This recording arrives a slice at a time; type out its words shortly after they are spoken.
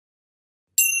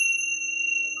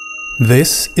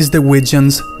This is the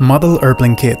Widgeon's model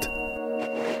airplane kit.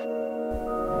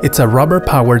 It's a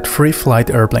rubber-powered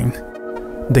free-flight airplane.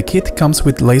 The kit comes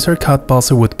with laser-cut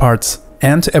balsa wood parts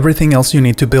and everything else you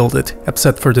need to build it,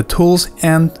 except for the tools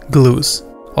and glues.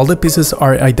 All the pieces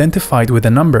are identified with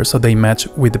a number so they match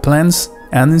with the plans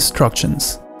and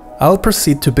instructions. I'll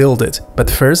proceed to build it, but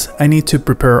first I need to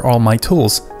prepare all my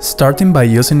tools, starting by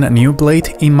using a new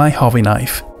blade in my hobby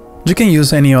knife. You can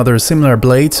use any other similar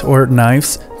blades or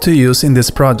knives to use in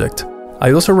this project.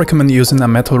 I also recommend using a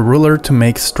metal ruler to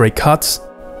make straight cuts.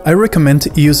 I recommend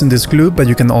using this glue, but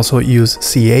you can also use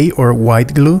CA or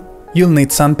white glue. You'll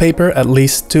need sandpaper, at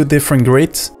least 2 different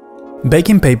grades,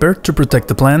 baking paper to protect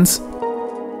the plants,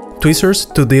 tweezers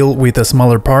to deal with the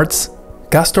smaller parts,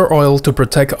 castor oil to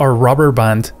protect our rubber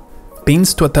band,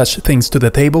 pins to attach things to the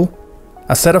table,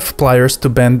 a set of pliers to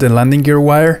bend the landing gear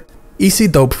wire, easy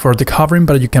dope for the covering,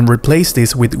 but you can replace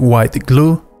this with white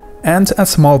glue, and a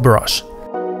small brush.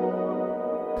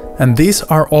 And these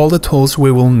are all the tools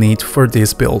we will need for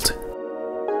this build.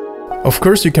 Of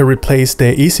course, you can replace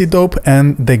the easy dope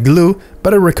and the glue,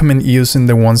 but I recommend using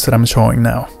the ones that I'm showing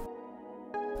now.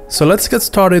 So let's get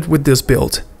started with this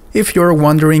build. If you're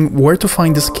wondering where to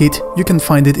find this kit, you can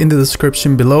find it in the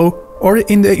description below or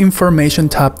in the information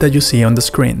tab that you see on the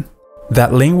screen.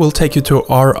 That link will take you to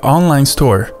our online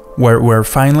store, where we're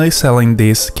finally selling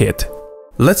this kit.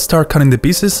 Let's start cutting the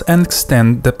pieces and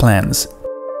extend the plans.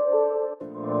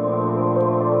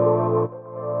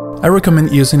 I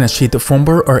recommend using a sheet of foam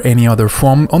board or any other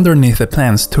foam underneath the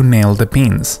plans to nail the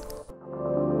pins.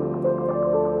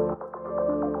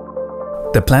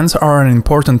 The plans are an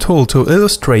important tool to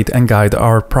illustrate and guide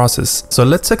our process, so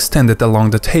let's extend it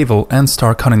along the table and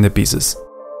start cutting the pieces.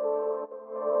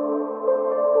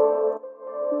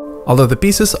 Although the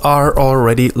pieces are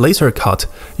already laser cut,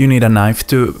 you need a knife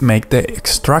to make the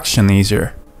extraction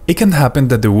easier. It can happen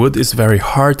that the wood is very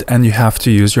hard and you have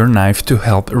to use your knife to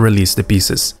help release the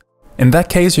pieces. In that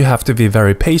case, you have to be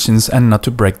very patient and not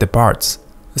to break the parts,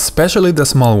 especially the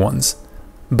small ones.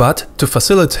 But to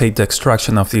facilitate the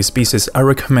extraction of these pieces, I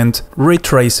recommend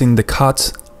retracing the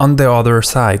cuts on the other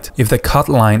side if the cut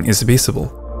line is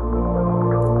visible.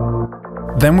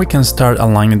 Then we can start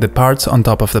aligning the parts on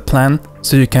top of the plan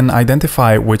so you can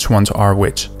identify which ones are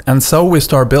which. And so we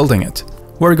start building it.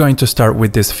 We're going to start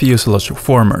with these fuselage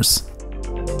formers.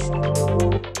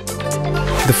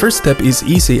 The first step is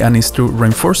easy and is to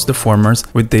reinforce the formers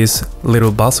with these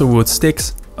little balsa wood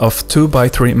sticks of 2 by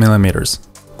 3 millimeters.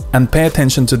 And pay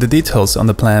attention to the details on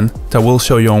the plan that will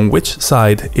show you on which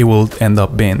side it will end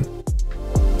up being.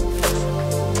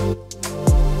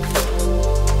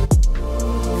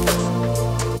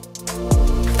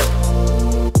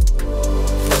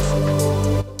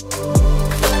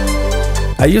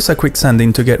 I use a quick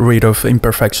sanding to get rid of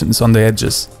imperfections on the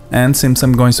edges, and since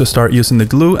I'm going to start using the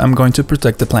glue, I'm going to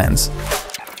protect the plans.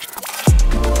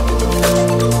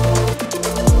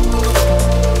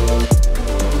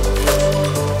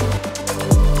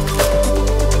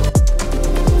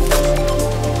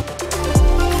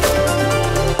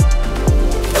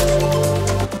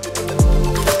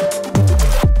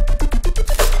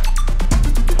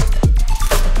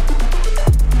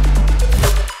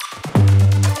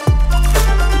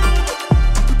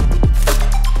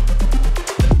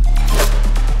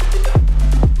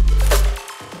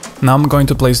 Now I'm going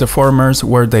to place the formers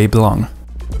where they belong.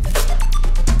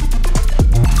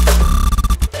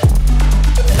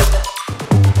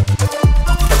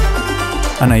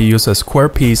 And I use a square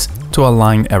piece to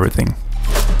align everything.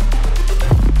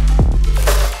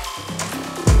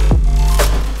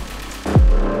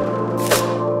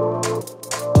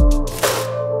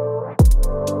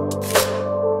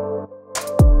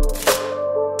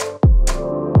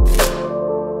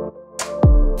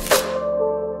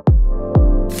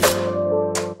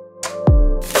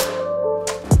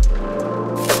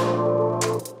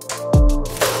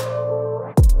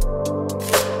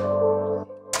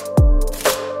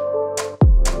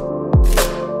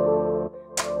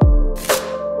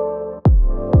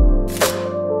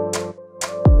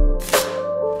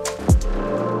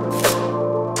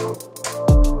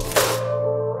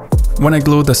 When I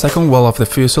glue the second wall of the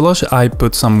fuselage, I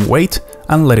put some weight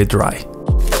and let it dry.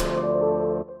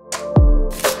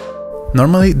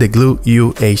 Normally the glue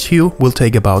UHU will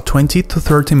take about 20 to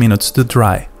 30 minutes to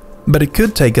dry, but it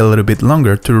could take a little bit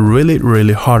longer to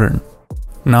really harden.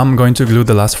 Now I'm going to glue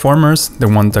the last formers, the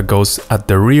one that goes at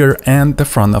the rear and the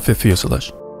front of the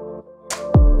fuselage.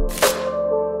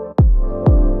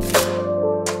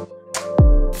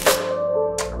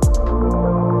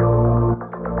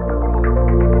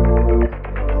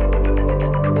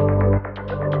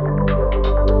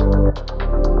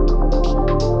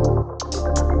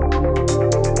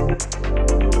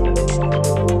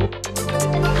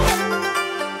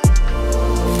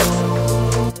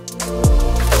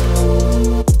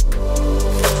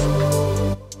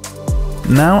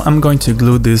 Now I'm going to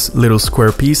glue these little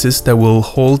square pieces that will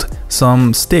hold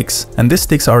some sticks, and these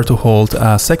sticks are to hold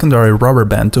a secondary rubber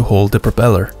band to hold the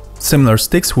propeller. Similar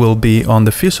sticks will be on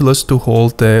the fuselage to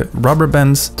hold the rubber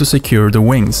bands to secure the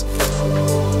wings.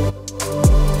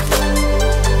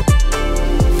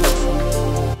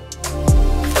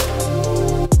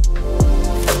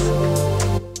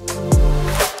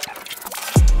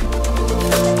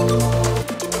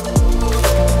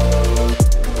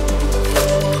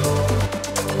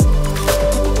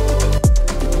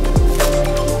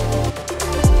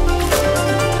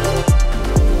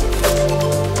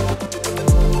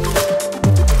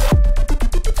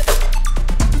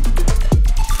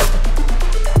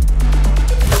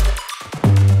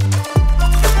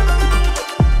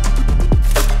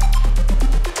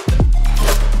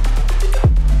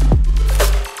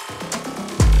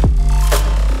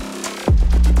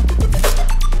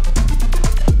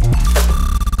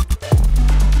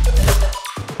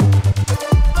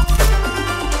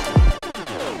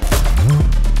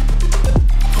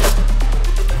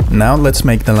 Now let's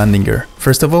make the landing gear.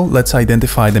 First of all, let's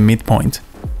identify the midpoint.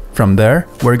 From there,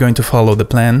 we're going to follow the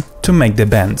plan to make the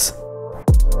bends.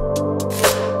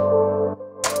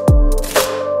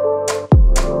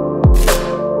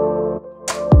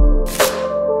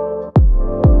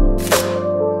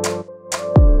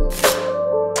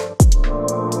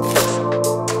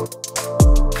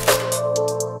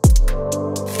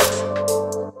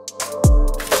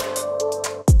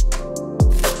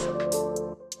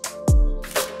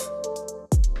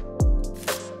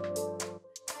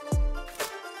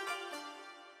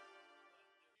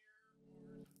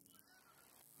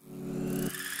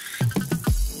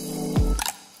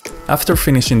 After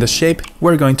finishing the shape,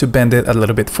 we're going to bend it a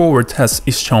little bit forward as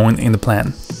is shown in the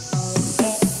plan.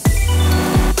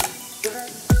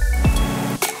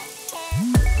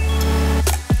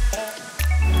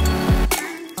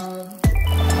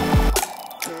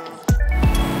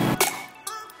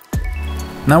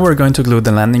 Now we're going to glue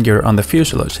the landing gear on the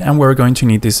fuselage, and we're going to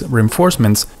need these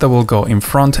reinforcements that will go in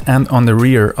front and on the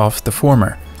rear of the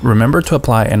former. Remember to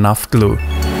apply enough glue.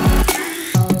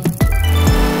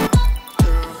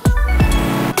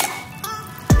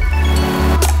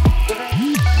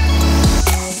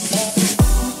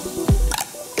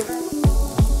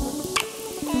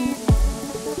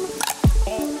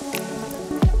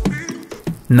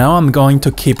 Now I'm going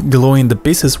to keep gluing the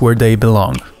pieces where they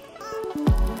belong.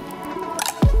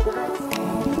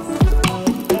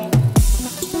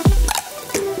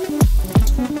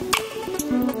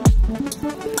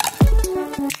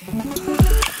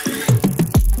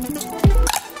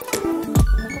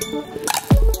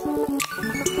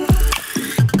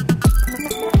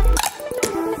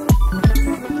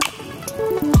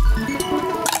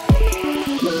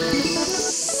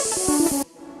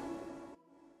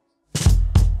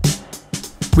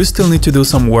 We still need to do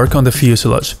some work on the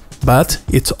fuselage, but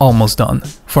it's almost done.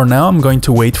 For now I'm going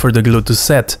to wait for the glue to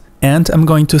set, and I'm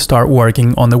going to start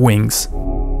working on the wings.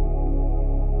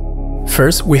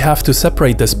 First we have to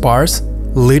separate the spars,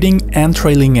 leading and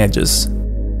trailing edges.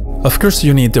 Of course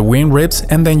you need the wing ribs,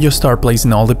 and then you start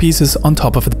placing all the pieces on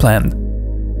top of the plan.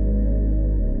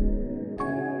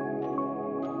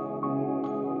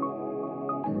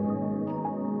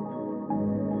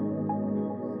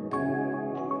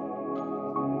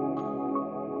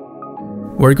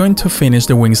 We're going to finish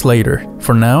the wings later.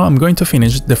 For now, I'm going to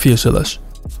finish the fuselage.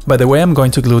 By the way, I'm going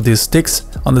to glue these sticks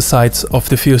on the sides of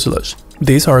the fuselage.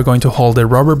 These are going to hold the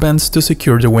rubber bands to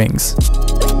secure the wings.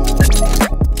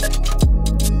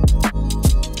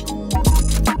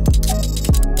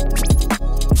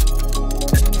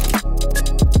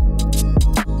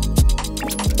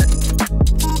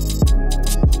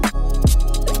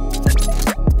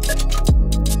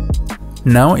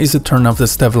 Now is the turn of the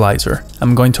stabilizer.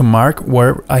 I'm going to mark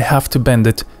where I have to bend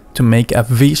it to make a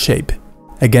V shape.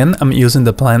 Again, I'm using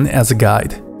the plan as a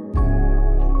guide.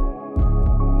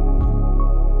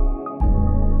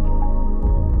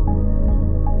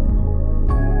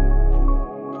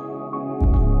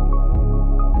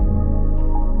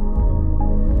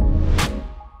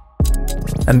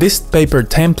 And this paper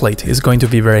template is going to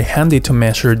be very handy to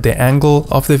measure the angle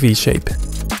of the V shape.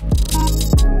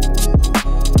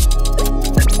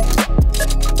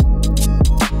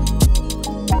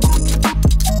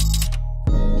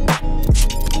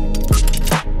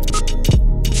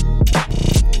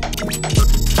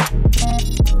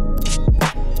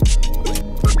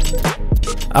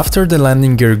 After the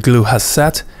landing gear glue has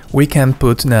set, we can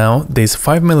put now this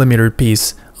 5mm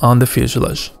piece on the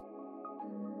fuselage.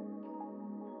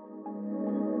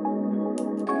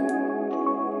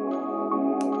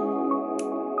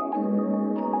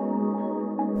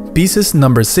 Pieces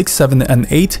number 6, 7 and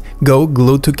 8 go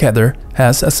glued together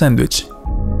as a sandwich.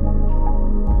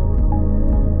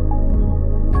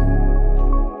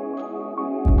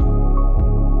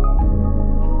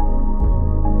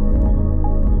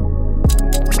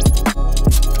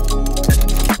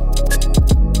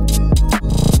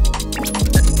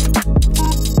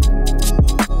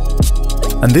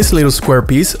 And this little square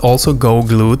piece also go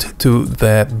glued to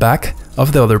the back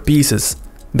of the other pieces.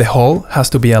 The hull has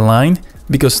to be aligned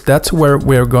because that's where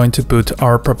we're going to put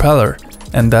our propeller,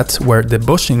 and that's where the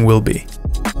bushing will be.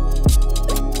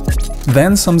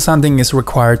 Then some sanding is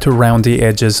required to round the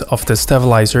edges of the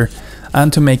stabilizer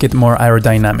and to make it more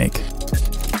aerodynamic.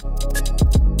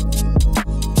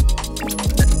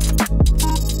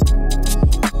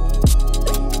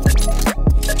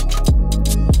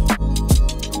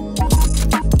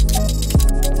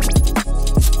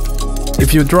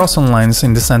 If you draw some lines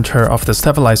in the center of the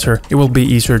stabilizer, it will be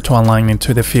easier to align it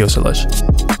to the fuselage.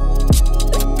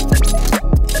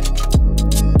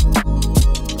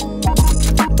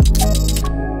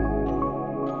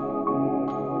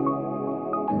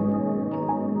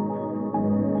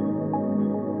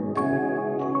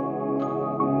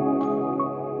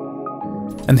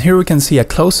 And here we can see a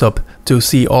close-up to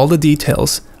see all the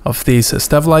details of this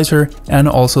stabilizer and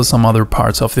also some other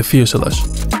parts of the fuselage.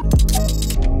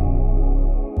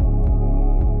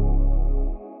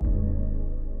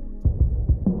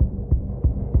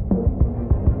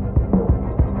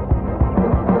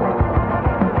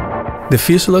 The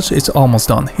fuselage is almost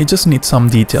done, it just needs some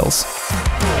details.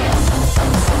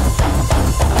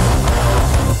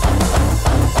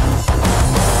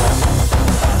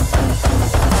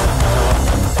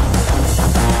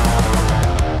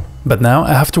 But now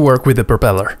I have to work with the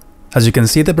propeller. As you can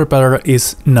see, the propeller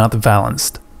is not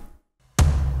balanced.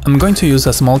 I'm going to use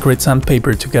a small grit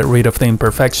sandpaper to get rid of the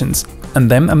imperfections,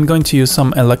 and then I'm going to use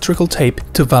some electrical tape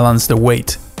to balance the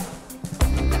weight.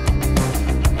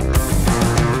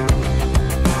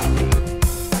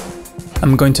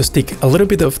 I'm going to stick a little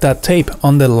bit of that tape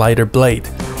on the lighter blade.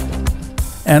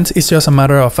 And it's just a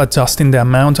matter of adjusting the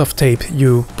amount of tape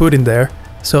you put in there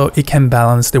so it can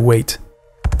balance the weight.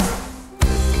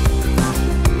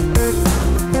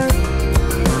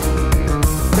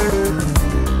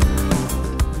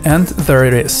 And there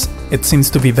it is. It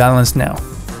seems to be balanced now.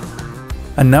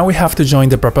 And now we have to join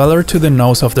the propeller to the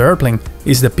nose of the airplane.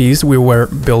 It's the piece we were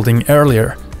building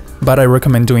earlier. But I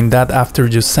recommend doing that after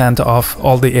you sand off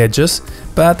all the edges,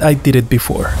 but I did it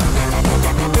before.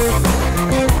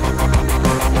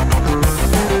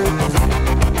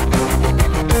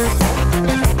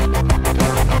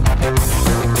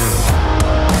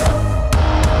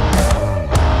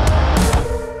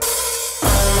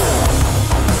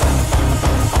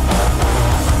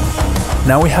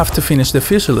 Now we have to finish the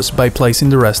fuselage by placing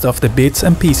the rest of the bits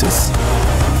and pieces.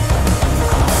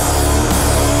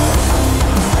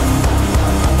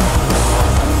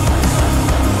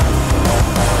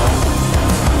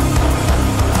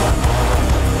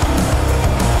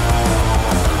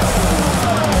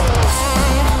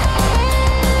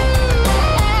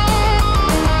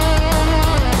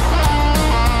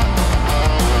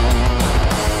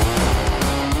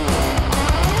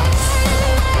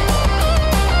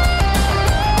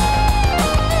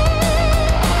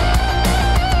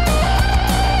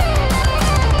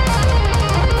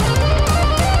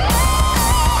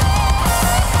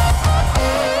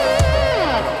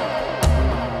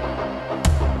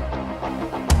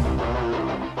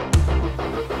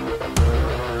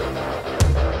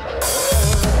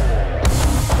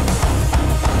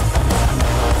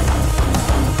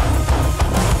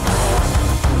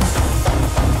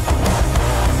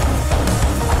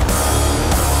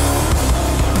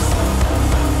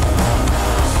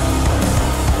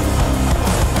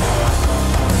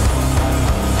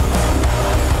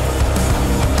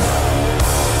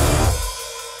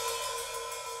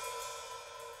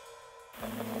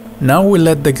 Now we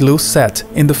let the glue set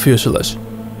in the fuselage.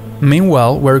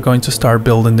 Meanwhile, we're going to start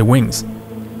building the wings.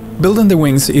 Building the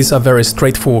wings is a very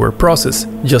straightforward process.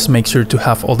 Just make sure to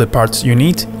have all the parts you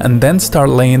need and then start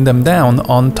laying them down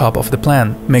on top of the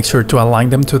plan. Make sure to align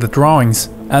them to the drawings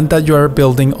and that you are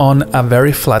building on a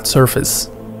very flat surface.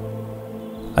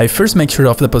 I first make sure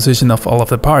of the position of all of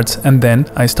the parts and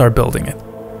then I start building it.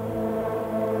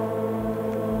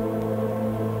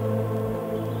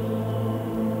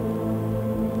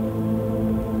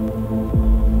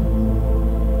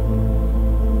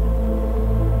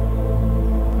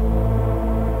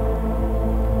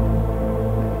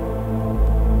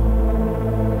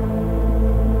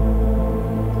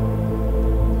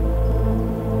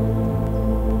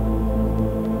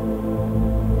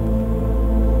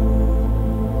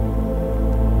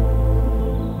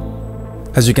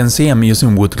 As you can see, I'm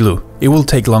using wood glue. It will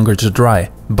take longer to dry,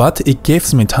 but it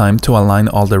gives me time to align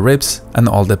all the ribs and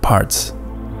all the parts.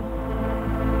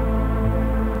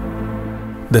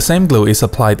 The same glue is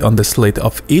applied on the slit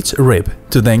of each rib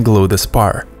to then glue the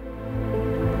spar.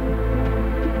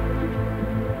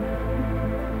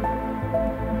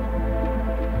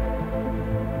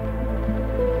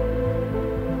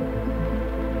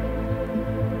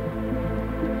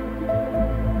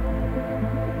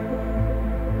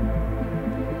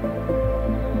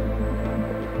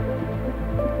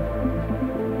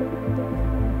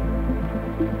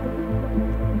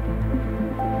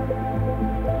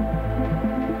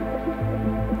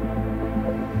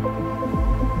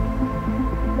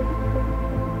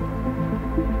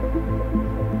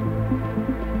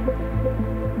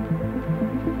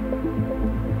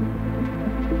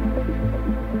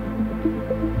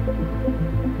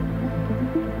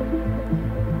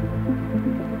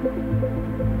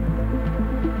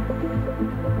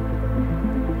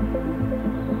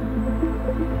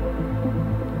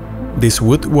 This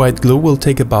wood white glue will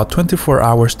take about 24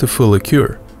 hours to fully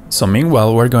cure, so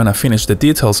meanwhile we're gonna finish the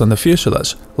details on the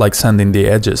fuselage, like sanding the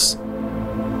edges.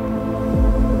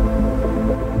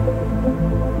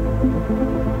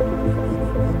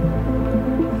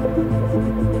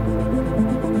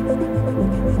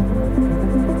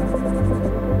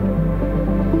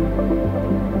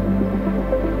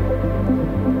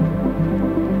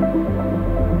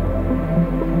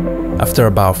 After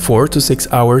about 4 to 6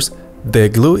 hours, the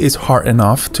glue is hard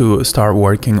enough to start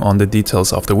working on the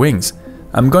details of the wings.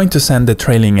 I'm going to sand the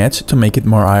trailing edge to make it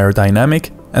more aerodynamic,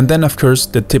 and then of course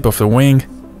the tip of the wing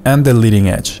and the leading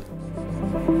edge.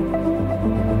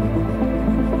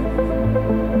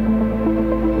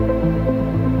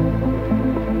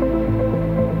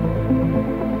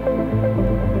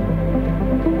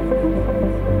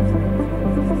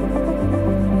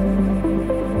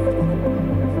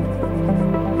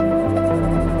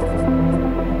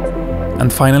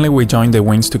 And finally we join the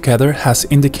wings together as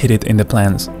indicated in the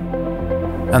plans.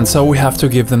 And so we have to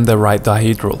give them the right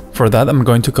dihedral. For that I'm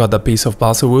going to cut a piece of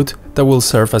balsa wood that will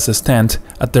serve as a stand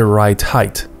at the right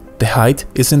height. The height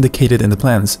is indicated in the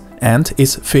plans and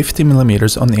is 50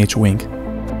 mm on each wing.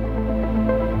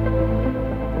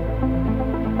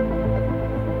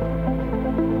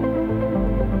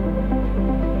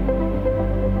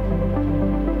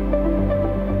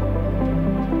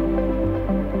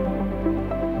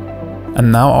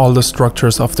 And now all the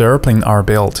structures of the airplane are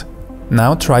built.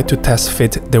 Now try to test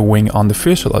fit the wing on the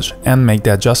fuselage and make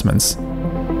the adjustments.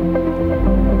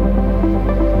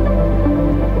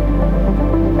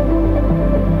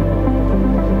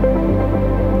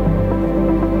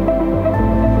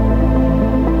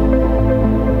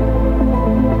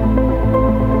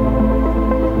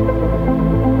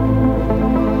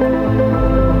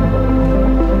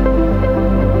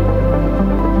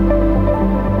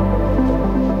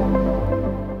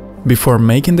 Before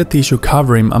making the tissue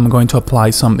covering, I'm going to apply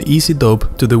some easy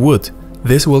dope to the wood.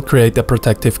 This will create a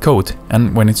protective coat,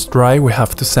 and when it's dry we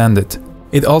have to sand it.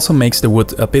 It also makes the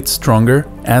wood a bit stronger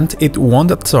and it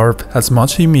won't absorb as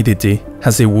much humidity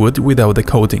as it would without the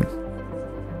coating.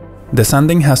 The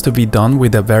sanding has to be done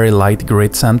with a very light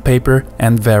grit sandpaper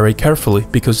and very carefully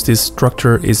because this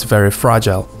structure is very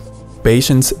fragile.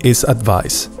 Patience is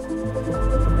advised.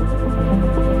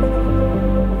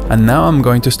 And now I'm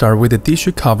going to start with the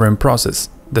tissue covering process.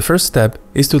 The first step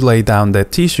is to lay down the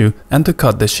tissue and to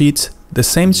cut the sheets the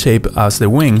same shape as the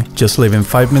wing, just leaving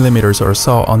 5 mm or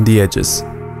so on the edges.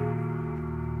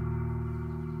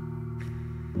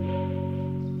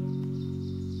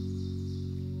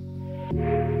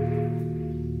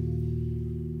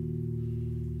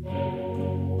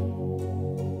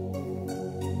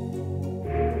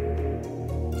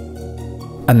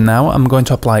 And now I'm going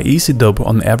to apply easy dope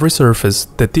on every surface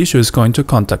the tissue is going to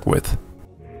contact with.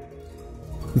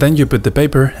 Then you put the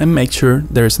paper and make sure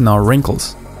there's no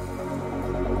wrinkles.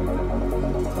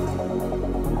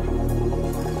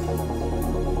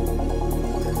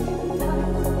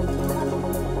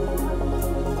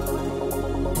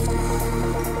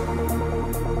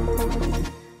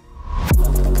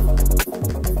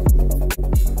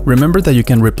 Remember that you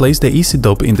can replace the easy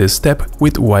dope in this step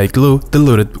with white glue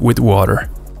diluted with water.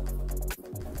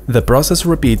 The process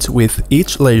repeats with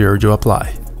each layer you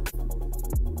apply.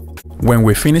 When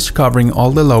we finish covering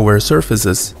all the lower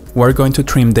surfaces, we're going to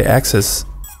trim the excess.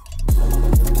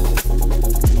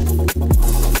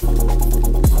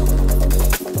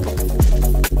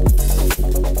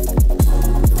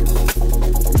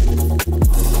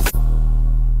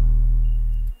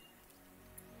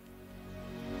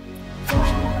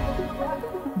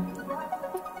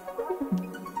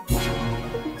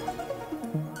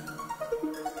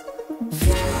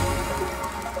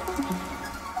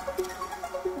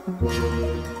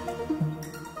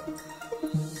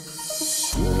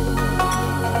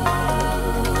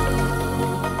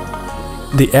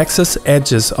 The excess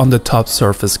edges on the top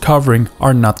surface covering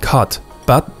are not cut,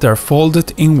 but they're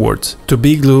folded inwards to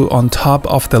be glued on top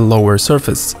of the lower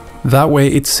surface. That way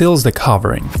it seals the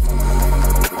covering.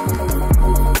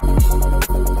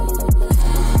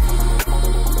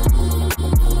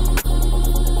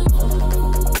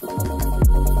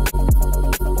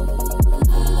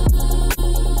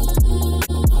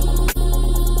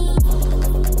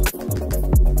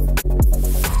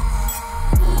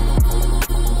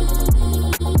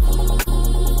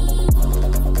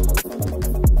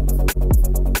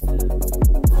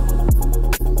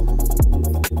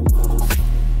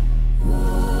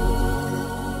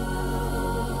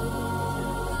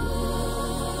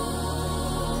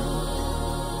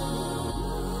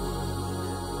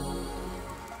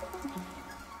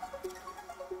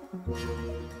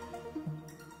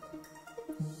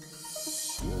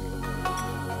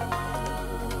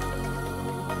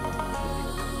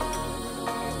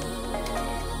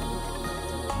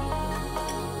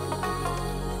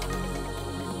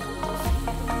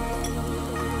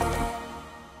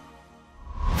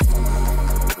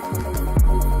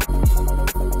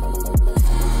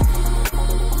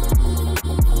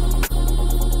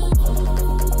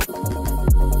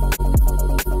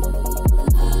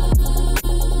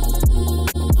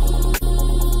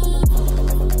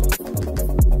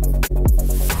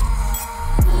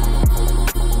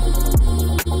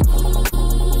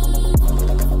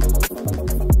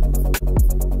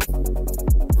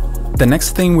 The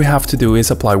next thing we have to do is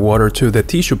apply water to the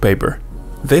tissue paper.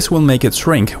 This will make it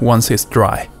shrink once it's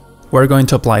dry. We're going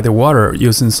to apply the water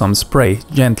using some spray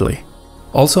gently.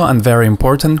 Also, and very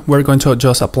important, we're going to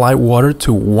just apply water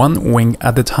to one wing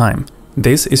at a time.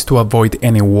 This is to avoid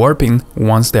any warping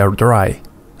once they are dry.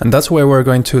 And that's why we're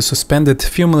going to suspend it a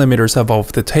few millimeters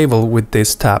above the table with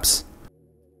these tabs.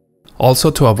 Also,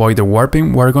 to avoid the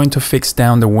warping, we're going to fix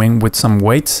down the wing with some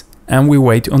weights and we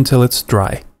wait until it's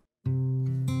dry.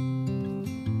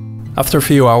 After a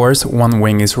few hours, one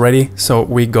wing is ready, so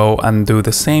we go and do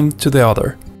the same to the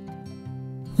other.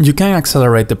 You can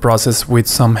accelerate the process with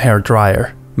some hair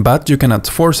dryer, but you cannot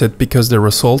force it because the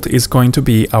result is going to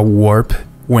be a warp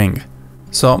wing.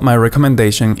 So my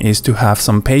recommendation is to have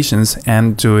some patience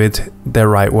and do it the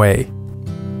right way.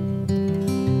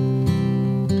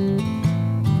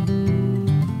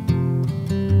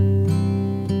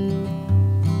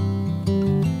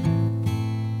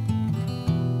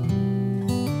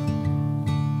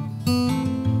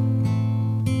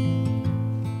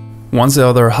 Once the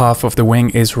other half of the wing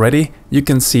is ready, you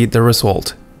can see the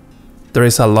result. There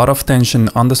is a lot of tension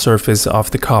on the surface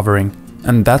of the covering,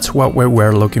 and that's what we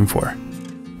were looking for.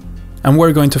 And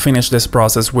we're going to finish this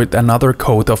process with another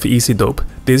coat of Easy Dope.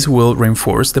 This will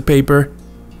reinforce the paper,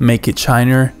 make it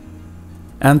shinier,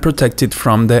 and protect it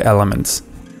from the elements.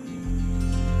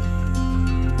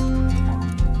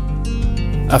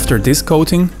 After this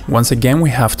coating, once again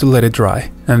we have to let it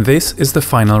dry, and this is the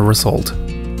final result.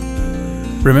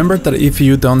 Remember that if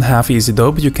you don't have Easy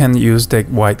Dope, you can use the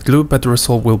white glue, but the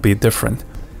result will be different.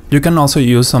 You can also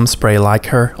use some spray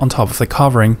lacquer on top of the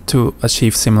covering to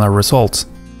achieve similar results.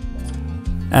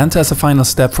 And as a final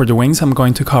step for the wings, I'm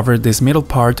going to cover this middle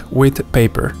part with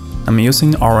paper. I'm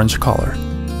using orange color.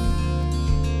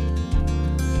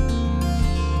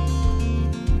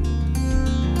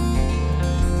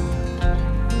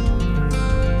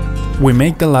 We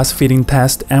make the last fitting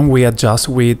test and we adjust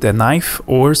with a knife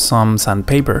or some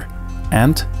sandpaper.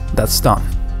 And that's done.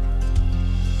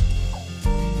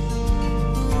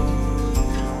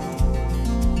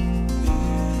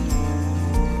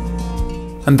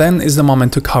 And then is the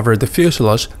moment to cover the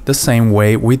fuselage the same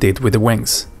way we did with the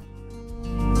wings.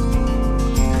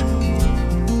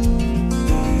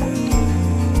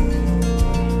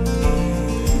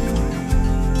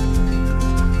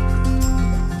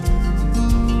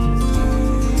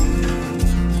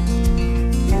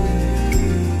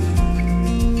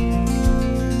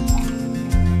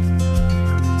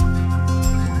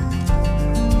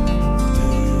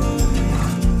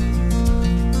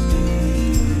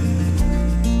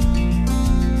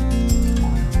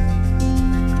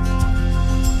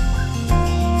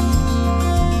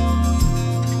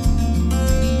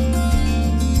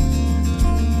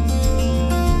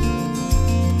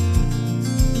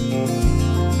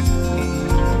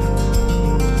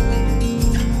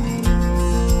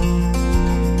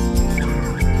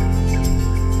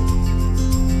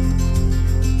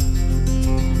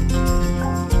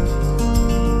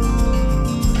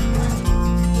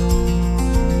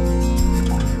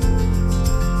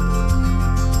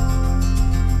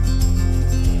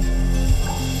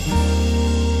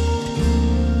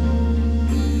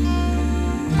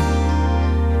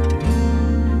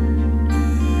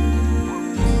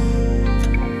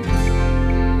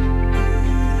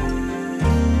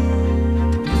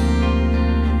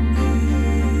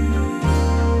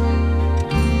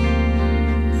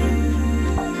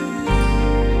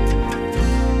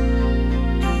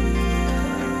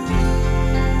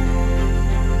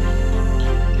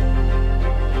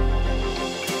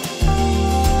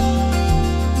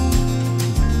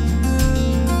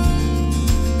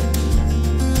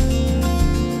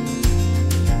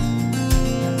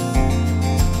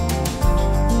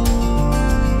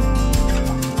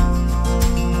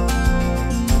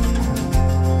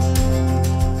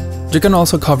 You can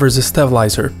also cover the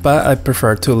stabilizer, but I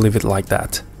prefer to leave it like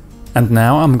that. And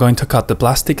now I'm going to cut the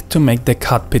plastic to make the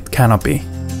cockpit canopy.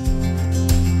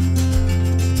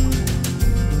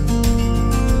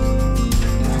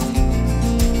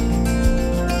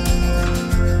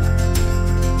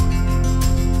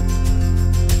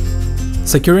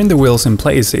 Securing the wheels in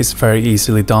place is very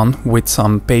easily done with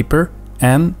some paper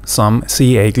and some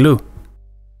CA glue.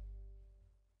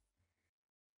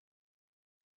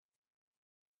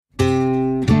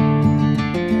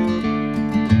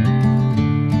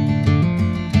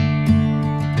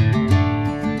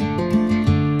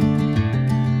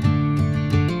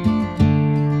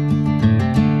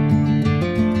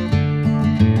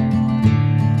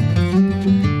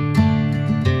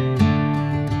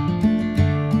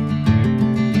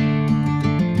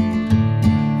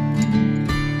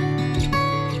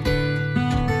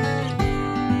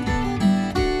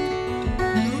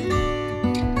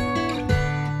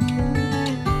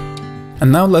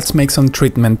 And now let's make some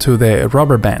treatment to the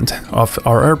rubber band of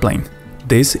our airplane.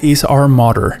 This is our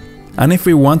motor, and if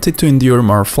we want it to endure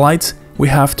more flights, we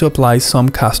have to apply some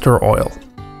castor oil.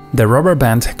 The rubber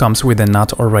band comes with a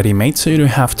nut already made, so you don't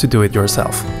have to do it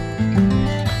yourself.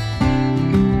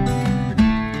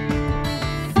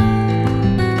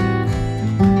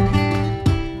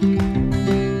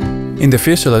 In the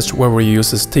fuselage, where we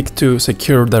use a stick to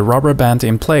secure the rubber band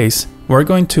in place, we're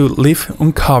going to leave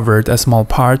uncovered a small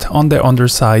part on the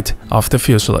underside of the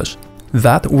fuselage.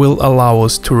 That will allow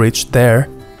us to reach there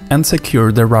and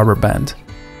secure the rubber band.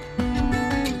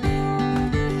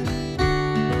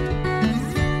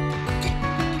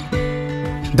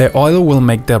 The oil will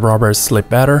make the rubber slip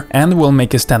better and will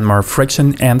make it stand more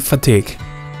friction and fatigue.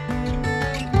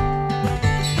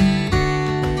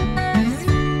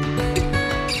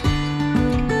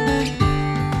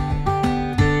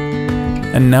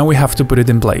 And now we have to put it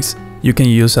in place. You can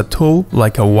use a tool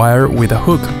like a wire with a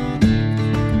hook.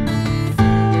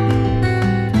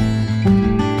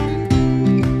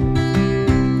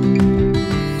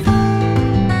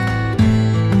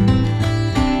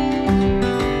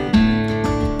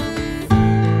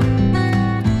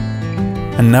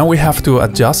 And now we have to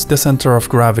adjust the center of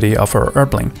gravity of our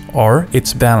airplane, or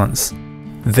its balance.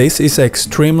 This is an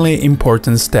extremely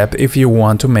important step if you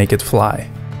want to make it fly.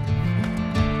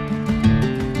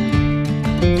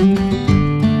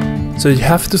 So you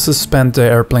have to suspend the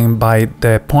airplane by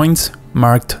the points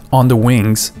marked on the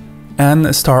wings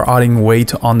and start adding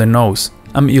weight on the nose.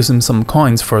 I'm using some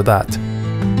coins for that.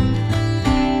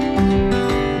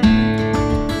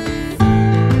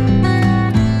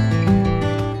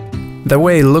 The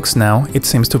way it looks now, it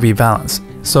seems to be balanced.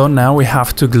 So now we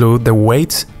have to glue the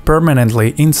weights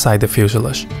permanently inside the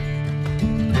fuselage.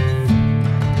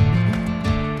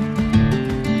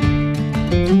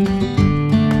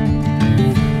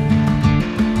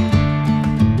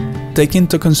 Take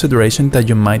into consideration that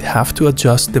you might have to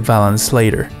adjust the balance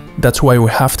later. That's why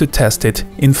we have to test it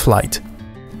in flight.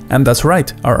 And that's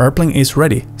right, our airplane is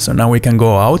ready, so now we can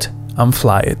go out and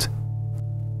fly it.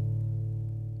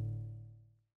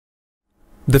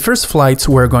 The first flights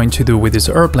we're going to do with this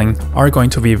airplane are going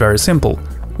to be very simple.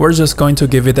 We're just going to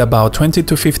give it about 20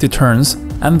 to 50 turns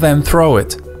and then throw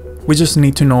it. We just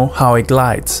need to know how it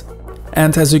glides.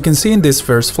 And as you can see in these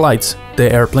first flights,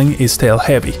 the airplane is tail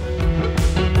heavy.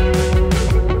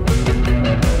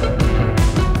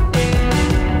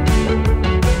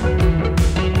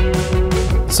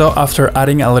 So after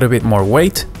adding a little bit more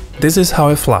weight, this is how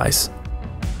it flies.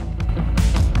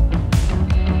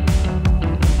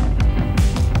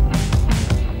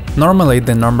 Normally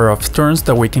the number of turns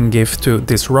that we can give to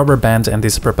this rubber band and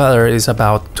this propeller is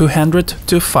about 200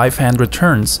 to 500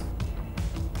 turns.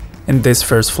 In this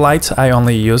first flight I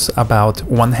only used about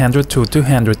 100 to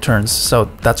 200 turns, so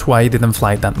that's why I didn't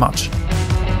fly that much.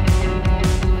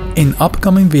 In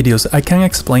upcoming videos I can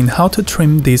explain how to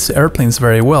trim these airplanes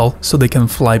very well so they can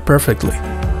fly perfectly.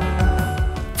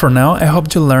 For now I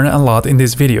hope you learn a lot in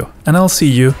this video, and I'll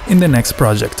see you in the next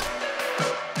project.